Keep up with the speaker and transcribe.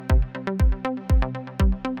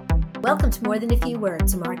Welcome to More Than a Few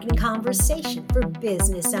Words, a marketing conversation for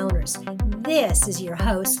business owners. This is your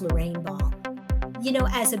host, Lorraine Ball. You know,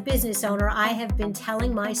 as a business owner, I have been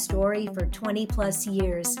telling my story for 20 plus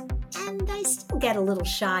years, and I still get a little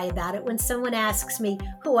shy about it when someone asks me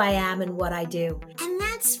who I am and what I do. And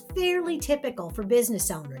that's fairly typical for business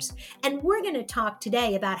owners. And we're going to talk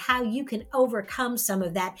today about how you can overcome some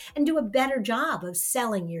of that and do a better job of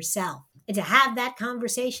selling yourself. And to have that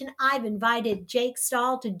conversation, I've invited Jake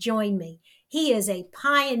Stahl to join me. He is a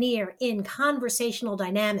pioneer in conversational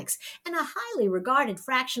dynamics and a highly regarded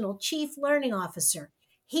fractional chief learning officer.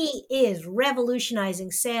 He is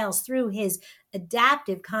revolutionizing sales through his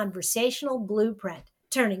adaptive conversational blueprint,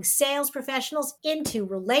 turning sales professionals into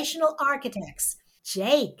relational architects.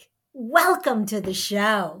 Jake, welcome to the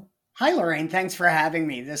show. Hi, Lorraine. Thanks for having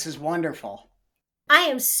me. This is wonderful. I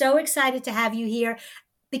am so excited to have you here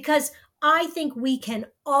because I think we can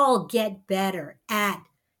all get better at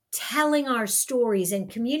telling our stories and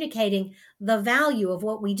communicating the value of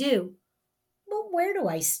what we do. But where do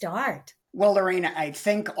I start? Well, Lorraine, I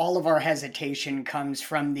think all of our hesitation comes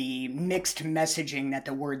from the mixed messaging that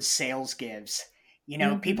the word sales gives.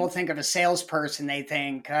 People think of a salesperson, they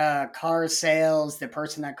think car sales, the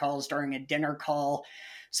person that calls during a dinner call.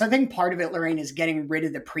 So I think part of it, Lorraine, is getting rid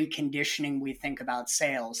of the preconditioning we think about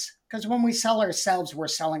sales. Because when we sell ourselves, we're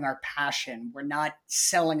selling our passion. We're not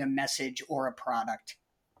selling a message or a product.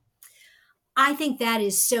 I think that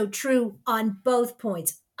is so true on both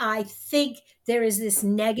points. I think there is this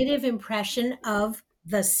negative impression of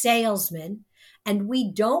the salesman, and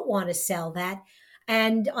we don't want to sell that.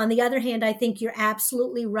 And on the other hand, I think you're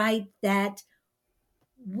absolutely right that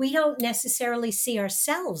we don't necessarily see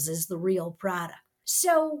ourselves as the real product.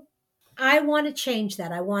 So I want to change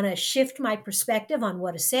that. I want to shift my perspective on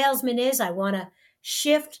what a salesman is. I want to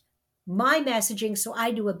shift my messaging so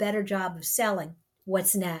I do a better job of selling.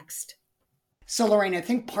 What's next? So, Lorraine, I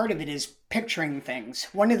think part of it is picturing things.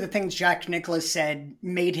 One of the things Jack Nicklaus said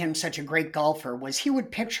made him such a great golfer was he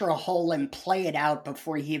would picture a hole and play it out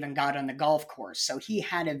before he even got on the golf course. So he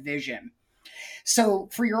had a vision. So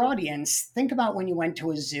for your audience, think about when you went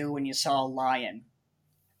to a zoo and you saw a lion.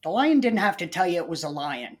 The lion didn't have to tell you it was a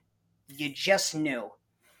lion. You just knew.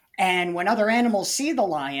 And when other animals see the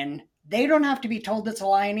lion, they don't have to be told it's a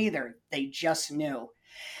lion either. They just knew.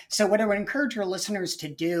 So what I would encourage your listeners to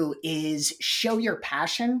do is show your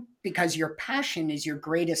passion, because your passion is your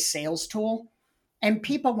greatest sales tool. And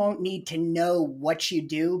people won't need to know what you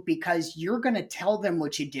do because you're going to tell them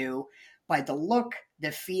what you do by the look,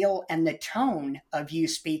 the feel, and the tone of you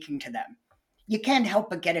speaking to them. You can't help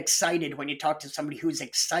but get excited when you talk to somebody who's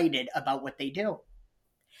excited about what they do.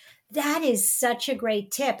 That is such a great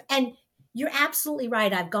tip. And you're absolutely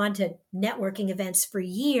right. I've gone to networking events for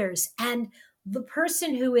years, and the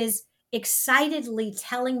person who is excitedly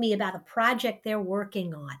telling me about a project they're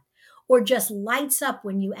working on or just lights up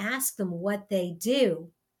when you ask them what they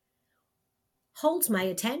do holds my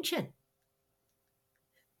attention.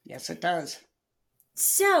 Yes, it does.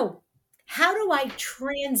 So, how do I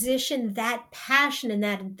transition that passion and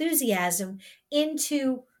that enthusiasm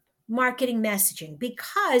into marketing messaging?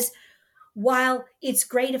 Because while it's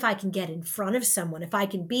great if I can get in front of someone, if I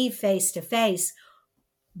can be face to face,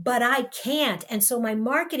 but I can't. And so my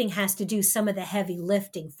marketing has to do some of the heavy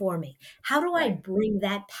lifting for me. How do I bring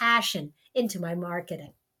that passion into my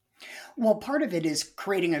marketing? Well, part of it is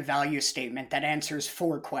creating a value statement that answers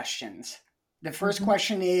 4 questions. The first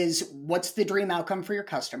question is, what's the dream outcome for your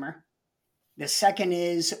customer? The second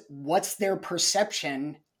is, what's their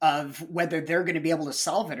perception of whether they're going to be able to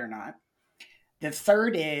solve it or not? The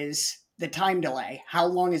third is the time delay. How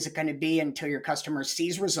long is it going to be until your customer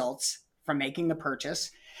sees results from making the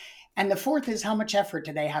purchase? And the fourth is, how much effort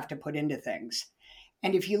do they have to put into things?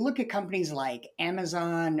 And if you look at companies like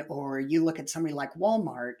Amazon or you look at somebody like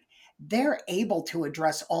Walmart, they're able to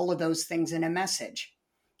address all of those things in a message.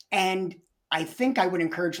 And I think I would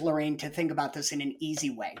encourage Lorraine to think about this in an easy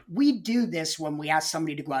way. We do this when we ask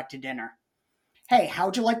somebody to go out to dinner. Hey,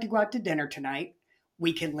 how'd you like to go out to dinner tonight?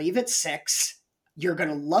 We can leave at 6. You're going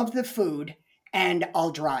to love the food, and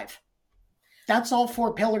I'll drive. That's all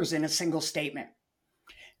 4 pillars in a single statement.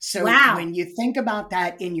 So when you think about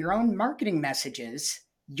that in your own marketing messages,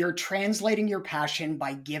 you're translating your passion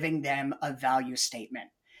by giving them a value statement.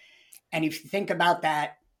 And if you think about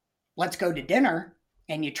that, let's go to dinner,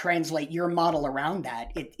 and you translate your model around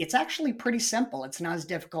that, it's actually pretty simple. It's not as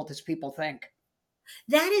difficult as people think.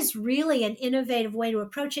 That is really an innovative way to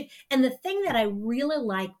approach it. And the thing that I really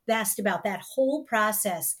like best about that whole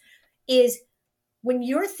process is when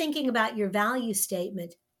you're thinking about your value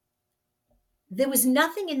statement, there was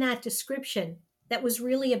nothing in that description that was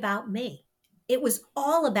really about me. It was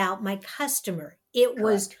all about my customer. It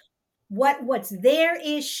was Correct. what's their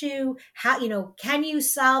issue, how, can you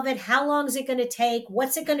solve it, how long is it going to take,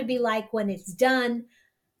 what's it going to be like when it's done.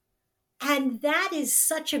 And that is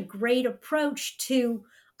such a great approach to,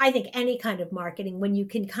 I think, any kind of marketing, when you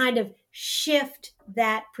can kind of shift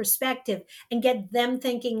that perspective and get them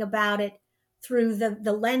thinking about it through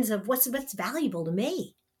the lens of what's valuable to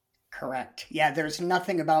me. Correct. Yeah, there's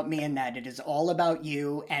nothing about me in that. It is all about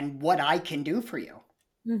you and what I can do for you.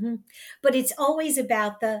 Hmm. But it's always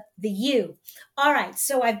about the you. All right,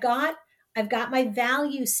 so I've got my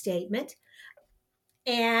value statement,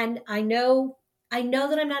 and I know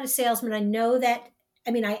that I'm not a salesman. I know that,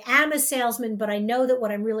 I mean, I am a salesman, but I know that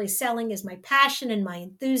what I'm really selling is my passion and my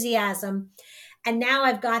enthusiasm. And now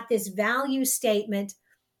I've got this value statement.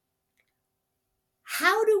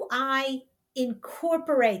 How do I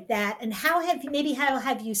incorporate that, and how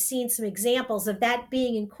have you seen some examples of that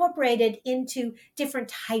being incorporated into different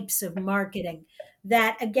types of marketing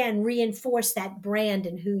that again reinforce that brand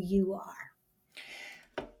and who you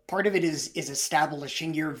are? Part of it is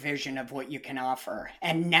establishing your vision of what you can offer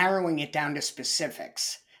and narrowing it down to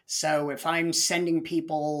specifics. So if I'm sending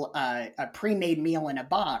people a pre-made meal in a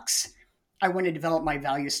box, I want to develop my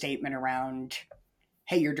value statement around,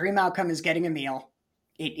 hey, your dream outcome is getting a meal.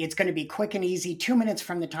 It's going to be quick and easy, 2 minutes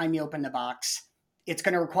from the time you open the box. It's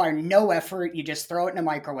going to require no effort. You just throw it in a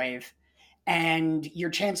microwave, and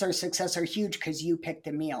your chances of success are huge because you picked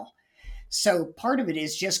the meal. So part of it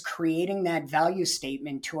is just creating that value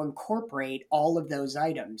statement to incorporate all of those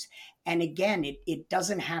items. And again, it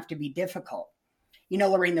doesn't have to be difficult.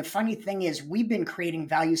 Lorraine, the funny thing is we've been creating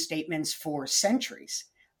value statements for centuries.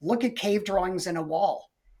 Look at cave drawings in a wall.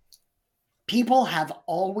 People have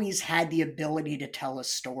always had the ability to tell a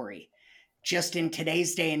story. Just in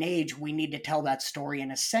today's day and age, we need to tell that story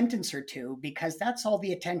in a sentence or two because that's all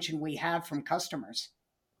the attention we have from customers.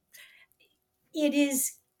 It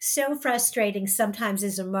is so frustrating sometimes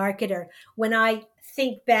as a marketer when I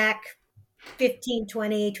think back 15,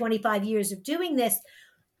 20, 25 years of doing this,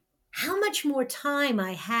 how much more time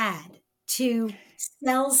I had to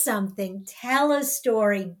sell something, tell a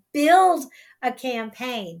story, build a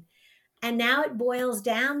campaign. And now it boils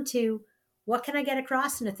down to, what can I get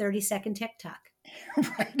across in a 30-second TikTok?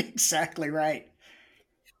 Right, exactly right.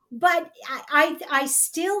 But I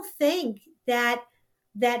still think that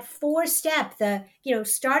that four step, the,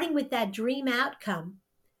 starting with that dream outcome,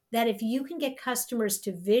 that if you can get customers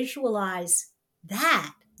to visualize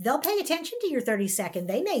that, they'll pay attention to your 30-second.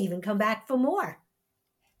 They may even come back for more.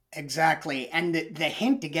 Exactly. And the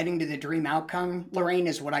hint to getting to the dream outcome, Lorraine,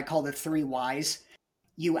 is what I call the three whys.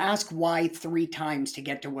 You ask why three times to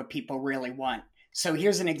get to what people really want. So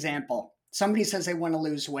here's an example. Somebody says they want to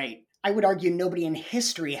lose weight. I would argue nobody in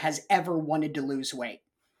history has ever wanted to lose weight.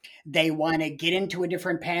 They want to get into a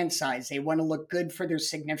different pant size. They want to look good for their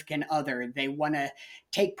significant other. They want to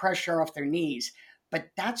take pressure off their knees. But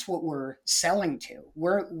that's what we're selling to.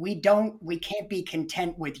 We can't be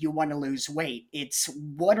content with you want to lose weight. It's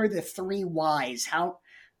what are the three whys? How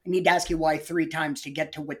I need to ask you why three times to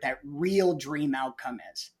get to what that real dream outcome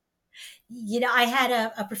is. I had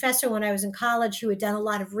a professor when I was in college who had done a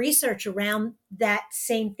lot of research around that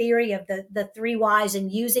same theory of the three whys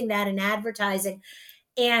and using that in advertising.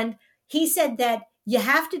 And he said that you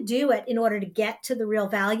have to do it in order to get to the real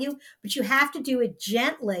value, but you have to do it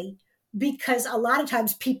gently because a lot of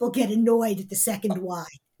times people get annoyed at the second why.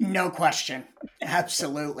 No question.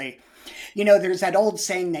 Absolutely. There's that old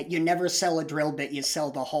saying that you never sell a drill bit, you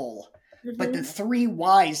sell the hole. But the Mm-hmm. three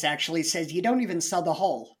whys actually says you don't even sell the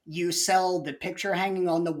hole. You sell the picture hanging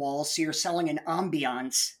on the wall. So you're selling an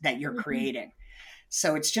ambiance that you're Mm-hmm. creating.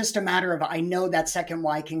 So it's just a matter of, I know that second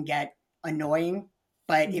why can get annoying,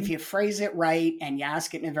 but if Mm-hmm. you phrase it right and you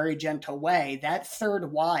ask it in a very gentle way, that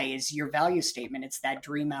third why is your value statement. It's that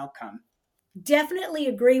dream outcome. Definitely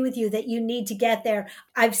agree with you that you need to get there.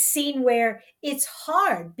 I've seen where it's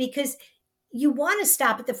hard because you want to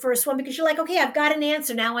stop at the first one because you're like, okay, I've got an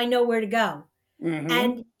answer. Now I know where to go. Hmm.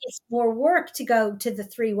 And it's more work to go to the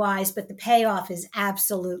three whys, but the payoff is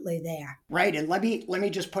absolutely there. Right. And let me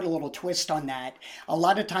just put a little twist on that. A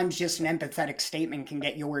lot of times just an empathetic statement can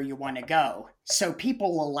get you where you want to go. So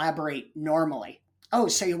people will elaborate normally. Oh,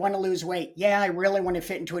 so you want to lose weight? Yeah, I really want to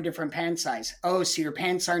fit into a different pant size. Oh, so your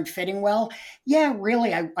pants aren't fitting well? Yeah,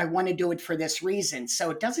 really, I want to do it for this reason. So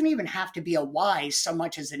it doesn't even have to be a why so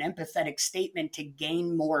much as an empathetic statement to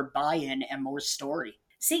gain more buy-in and more story.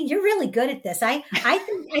 See, you're really good at this. I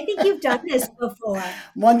think you've done this before.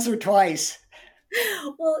 Once or twice.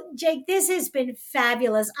 Well, Jake, this has been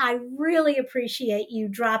fabulous. I really appreciate you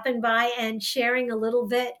dropping by and sharing a little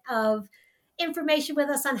bit of information with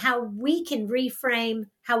us on how we can reframe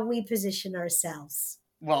how we position ourselves.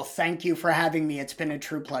 Well, thank you for having me. It's been a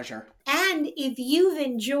true pleasure. And if you've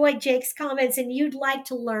enjoyed Jake's comments and you'd like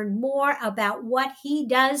to learn more about what he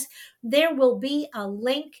does, there will be a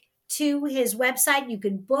link to his website. You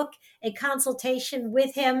can book a consultation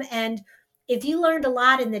with him. And if you learned a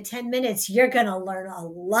lot in the 10 minutes, you're going to learn a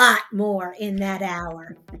lot more in that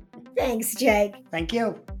hour. Thanks, Jake. Thank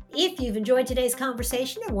you. If you've enjoyed today's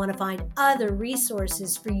conversation and want to find other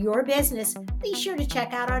resources for your business, be sure to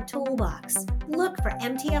check out our toolbox. Look for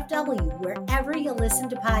MTFW wherever you listen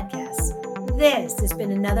to podcasts. This has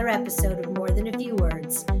been another episode of More Than a Few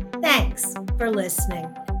Words. Thanks for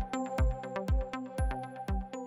listening.